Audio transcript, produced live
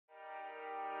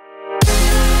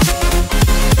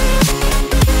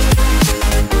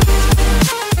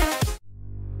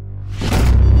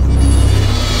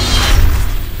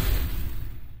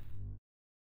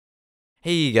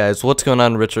Hey guys, what's going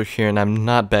on? Richard here, and I'm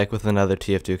not back with another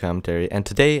TF2 commentary, and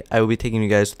today I will be taking you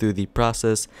guys through the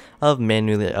process of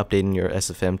manually updating your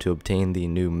SFM to obtain the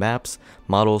new maps,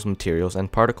 models, materials,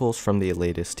 and particles from the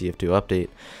latest TF2 update.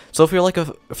 So if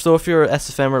you're a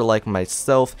SFMer like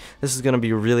myself, this is going to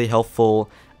be really helpful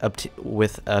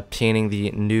with obtaining the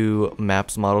new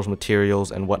maps, models, materials,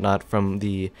 and whatnot from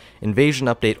the Invasion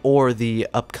update or the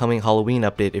upcoming Halloween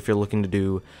update if you're looking to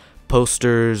do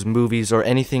posters, movies, or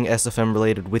anything SFM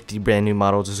related with the brand new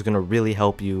models. Is going to really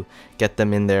help you get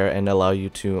them in there and allow you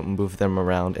to move them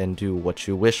around and do what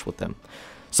you wish with them.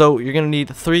 So you're going to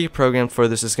need 3 programs for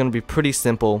this. It's going to be pretty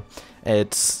simple.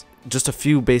 It's just a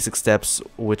few basic steps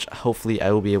which hopefully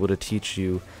I will be able to teach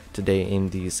you today in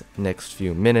these next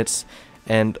few minutes.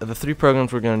 And the 3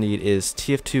 programs we're going to need is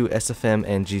TF2, SFM,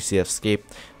 and GCFScape,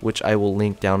 which I will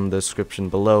link down in the description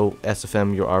below.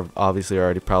 SFM you're obviously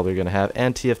already probably going to have,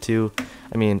 and TF2,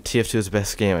 I mean, TF2 is the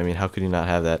best game. I mean, how could you not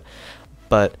have that?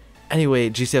 But anyway,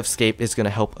 GCFScape is going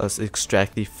to help us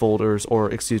extract the folders,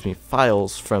 or excuse me,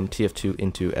 files from TF2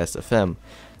 into SFM.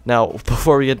 Now,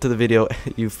 before we get to the video,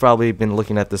 you've probably been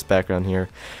looking at this background here.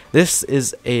 This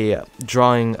is a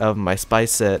drawing of my spy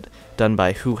set done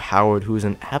by HooHoward, who is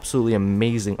an absolutely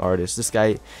amazing artist. This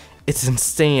guy, it's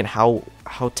insane how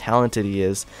talented he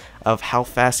is, of how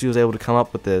fast he was able to come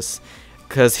up with this.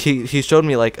 Because he showed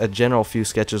me like a general few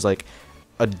sketches like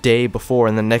a day before,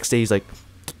 and the next day he's like,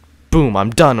 boom,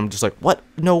 I'm done. I'm just like, what?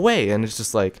 No way. And it's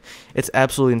just like, it's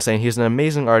absolutely insane. He's an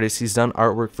amazing artist. He's done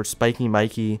artwork for Spiky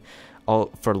Mikey,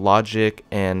 for Logic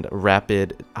and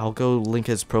Rapid. I'll go link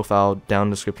his profile down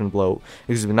in the description below.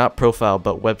 Excuse me, not profile,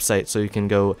 but website, so you can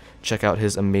go check out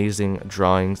his amazing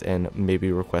drawings and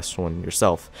maybe request one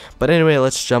yourself. But anyway,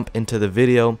 let's jump into the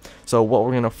video. So what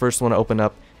we're going to first want to open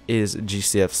up is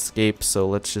GCFScape, so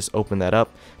let's just open that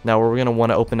up. Now we're going to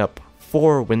want to open up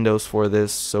 4 windows for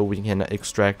this so we can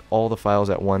extract all the files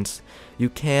at once. You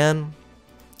can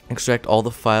extract all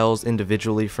the files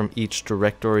individually from each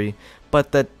directory,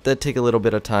 but that take a little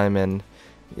bit of time, and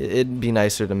it'd be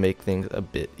nicer to make things a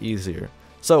bit easier.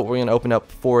 So we're going to open up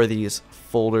 4 of these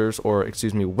folders, or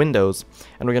excuse me, windows,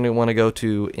 and we're going to want to go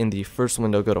to, in the first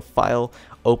window, go to File,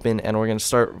 Open, and we're going to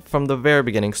start from the very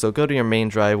beginning. So go to your main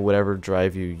drive, whatever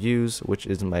drive you use, which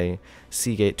is my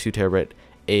Seagate 2TB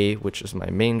A, which is my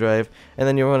main drive, and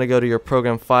then you want to go to your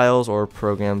program files or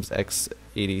programs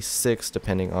x86,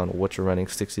 depending on what you're running,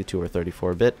 62 or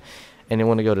 34-bit, and you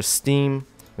want to go to Steam.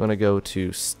 You want to go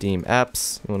to Steam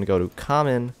Apps, you want to go to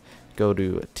Common, go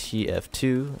to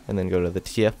TF2, and then go to the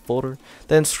TF folder.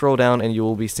 Then scroll down and you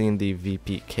will be seeing the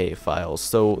VPK files.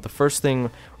 So the first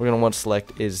thing we're going to want to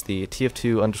select is the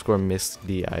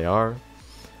TF2_MISC_dir.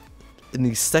 In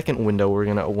the second window, we're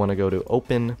going to want to go to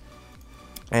Open,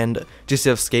 and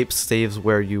GCFScape saves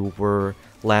where you were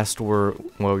last while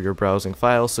you're browsing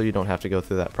files, so you don't have to go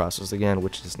through that process again,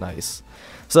 which is nice.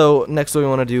 So next what we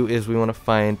want to do is we want to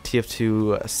find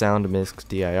TF2 sound MISC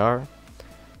dir.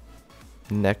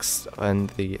 Next, in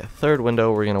the third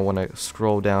window, we're going to want to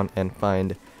scroll down and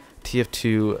find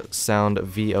TF2 sound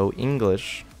VO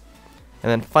English. And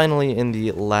then finally, in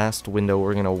the last window,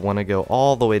 we're going to want to go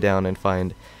all the way down and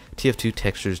find TF2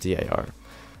 textures dir.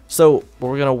 So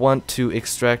we're going to want to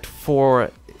extract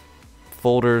 4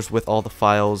 folders with all the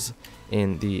files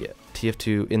in the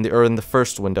TF2 in the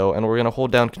first window, and we're going to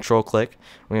hold down Control click.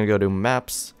 We're going to go to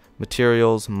Maps,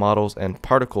 Materials, Models, and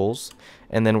Particles,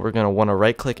 and then we're going to want to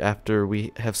right click after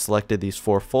we have selected these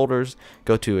 4 folders,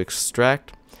 go to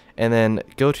Extract, and then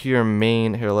go to your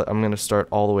main. Here, I'm going to start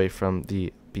all the way from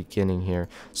the beginning here.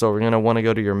 So we're going to want to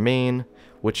go to your main,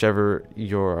 whichever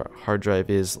your hard drive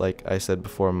is. Like I said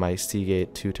before, my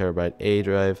Seagate 2TB A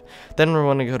drive. Then we're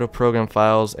going to go to Program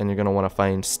Files, and you're going to want to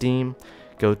find Steam.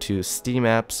 Go to Steam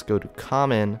Apps, go to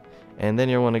Common, and then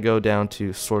you want to go down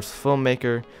to Source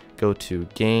Filmmaker, go to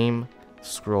Game,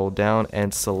 scroll down,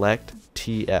 and select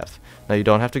TF. Now you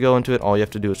don't have to go into it. All you have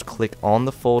to do is click on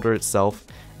the folder itself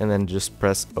and then just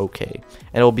press OK.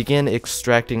 And it will begin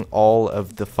extracting all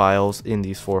of the files in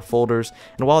these 4 folders.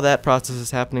 And while that process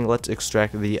is happening, let's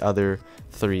extract the other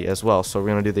 3 as well. So we're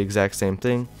going to do the exact same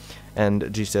thing. And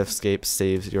GCFScape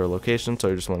saves your location, so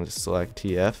you just want to select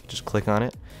TF, just click on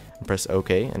it, and press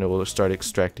OK, and it will start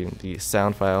extracting the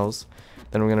sound files.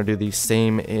 Then we're going to do the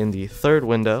same in the third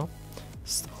window.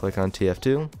 Click on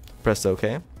TF2, press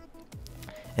OK,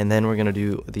 and then we're going to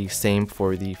do the same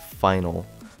for the final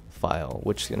file,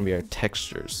 which is going to be our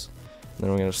textures. And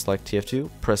then we're going to select TF2,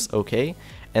 press OK,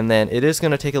 and then it is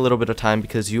going to take a little bit of time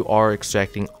because you are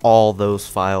extracting all those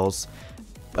files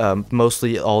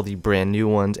mostly all the brand new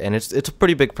ones, and it's a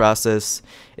pretty big process.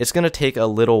 It's gonna take a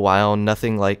little while,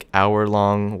 nothing like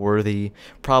hour-long worthy,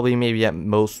 probably maybe at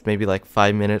most maybe like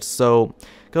 5 minutes. So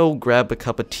go grab a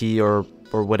cup of tea or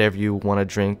whatever you want to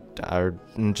drink, or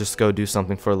just go do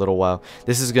something for a little while.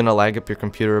 This is gonna lag up your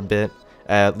computer a bit,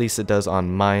 at least it does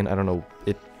on mine. I don't know,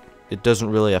 it doesn't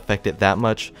really affect it that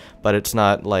much, but it's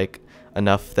not like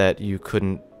enough that you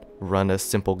couldn't run a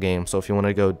simple game. So if you want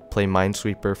to go play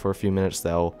Minesweeper for a few minutes,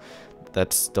 they'll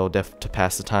to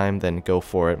pass the time, then go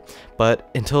for it. But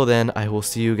until then, I will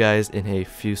see you guys in a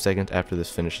few seconds after this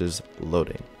finishes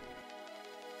loading.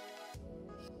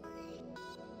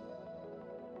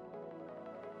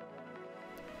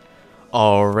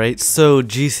 Alright, so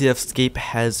GCFScape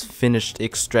has finished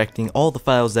extracting all the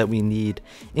files that we need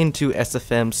into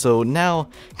SFM, so now,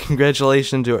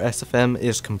 congratulations, your SFM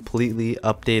is completely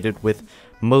updated with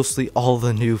mostly all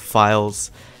the new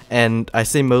files. And I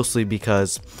say mostly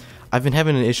because I've been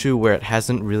having an issue where it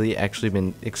hasn't really actually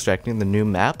been extracting the new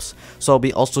maps, so I'll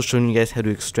be also showing you guys how to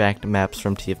extract maps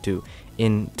from TF2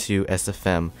 into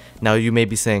SFM. Now you may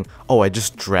be saying, oh, I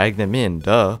just dragged them in,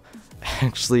 duh.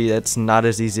 Actually, that's not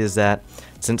as easy as that,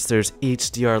 since there's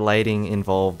HDR lighting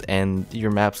involved, and your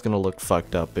map's gonna look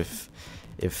fucked up if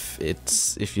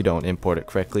you don't import it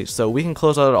correctly. So we can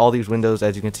close out all these windows.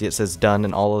 As you can see, it says done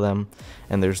in all of them,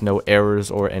 and there's no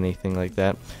errors or anything like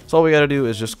that. So all we gotta do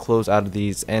is just close out of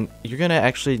these, and you're gonna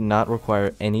actually not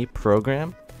require any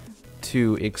program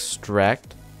to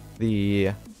extract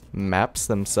the maps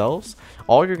themselves.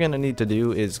 All you're gonna need to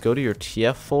do is go to your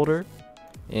TF folder,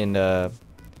 and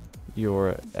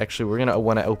we're gonna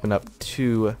want to open up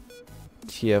 2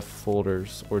 TF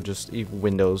folders, or just even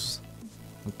windows.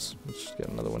 Let's get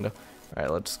another window. All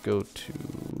right, let's go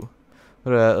to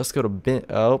bin.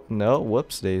 Oh no,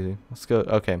 whoops daisy. Let's go.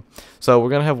 Okay, so we're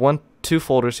gonna have 2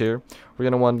 folders here. We're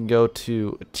gonna want to go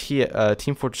to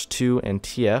Team Fortress 2 and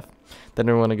TF. Then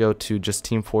we want to go to just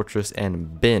Team Fortress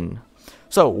and bin.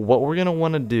 So what we're gonna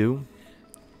want to do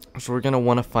is we're gonna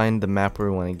want to find the map we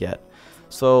want to get.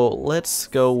 So let's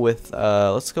go with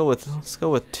 2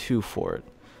 for it.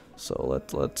 So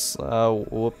let's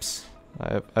whoops.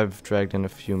 I've dragged in a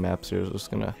few maps here, so it's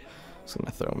gonna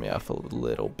throw me off a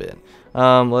little bit.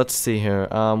 Let's see here.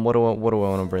 What do I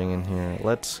want to bring in here?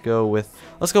 Let's go with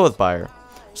buyer.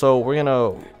 So we're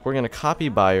gonna copy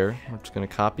buyer. We're just gonna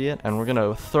copy it, and we're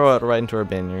gonna throw it right into our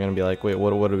bin. You're gonna be like, wait,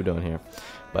 what are we doing here?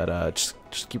 But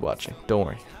just keep watching. Don't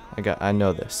worry. I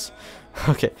know this.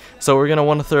 Okay, so we're gonna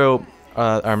want to throw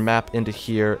our map into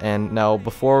here, and now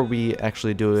before we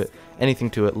actually do anything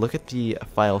to it, look at the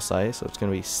file size. So it's going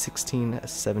to be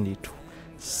 1670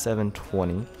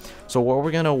 720. So what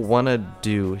we're going to want to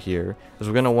do here is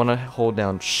we're going to want to hold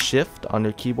down shift on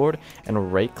your keyboard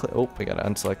and right click. Oh, I got to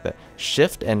unselect that.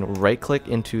 Shift and right click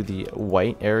into the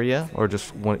white area, or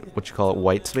just what you call it,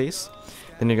 white space.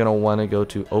 Then you're going to want to go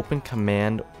to open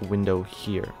command window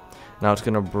here. Now it's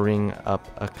going to bring up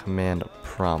a command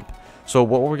prompt. So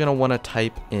what we're going to want to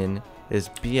type in is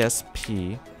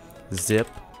bsp zip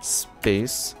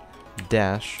space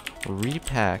dash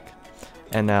repack,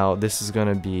 and now this is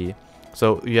going to be,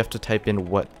 so you have to type in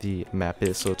what the map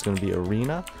is. So it's going to be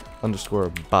arena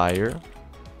underscore buyer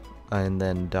and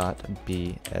then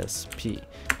 .bsp.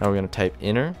 Now we're going to type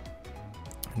enter.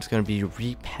 It's going to be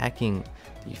repacking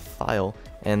the file,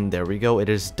 and there we go, it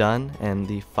is done, and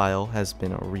the file has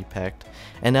been repacked.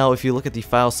 And now if you look at the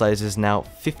file size, is now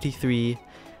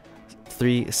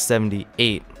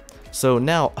 53,378. So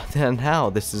now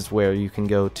this is where you can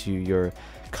go to your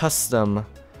custom,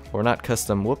 or not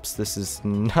custom, whoops, this is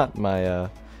not my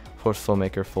Source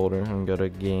Filmmaker folder, and go to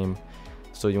game.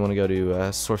 So you want to go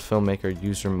to Source Filmmaker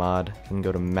user mod and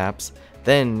go to maps.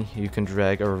 Then you can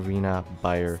drag arena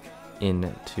buyer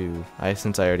into,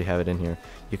 since I already have it in here,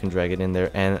 you can drag it in there,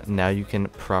 and now you can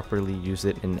properly use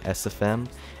it in SFM,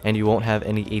 and you won't have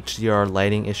any HDR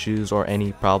lighting issues or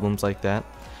any problems like that.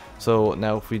 So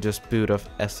now if we just boot up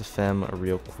SFM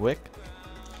real quick,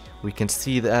 we can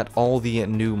see that all the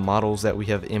new models that we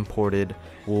have imported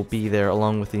will be there,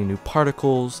 along with the new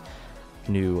particles,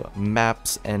 new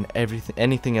maps, and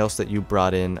anything else that you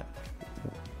brought in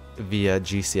via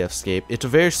GCFScape. It's a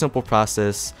very simple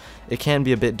process. It can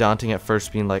be a bit daunting at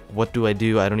first, being like, what do? I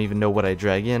don't even know what I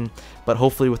drag in. But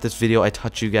hopefully with this video I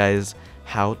taught you guys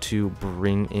how to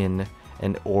bring in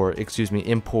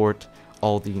import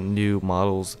all the new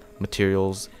models,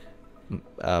 materials,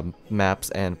 maps,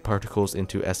 and particles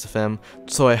into SFM.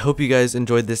 So I hope you guys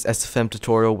enjoyed this SFM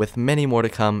tutorial with many more to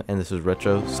come, and this is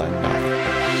Retro signing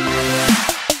off.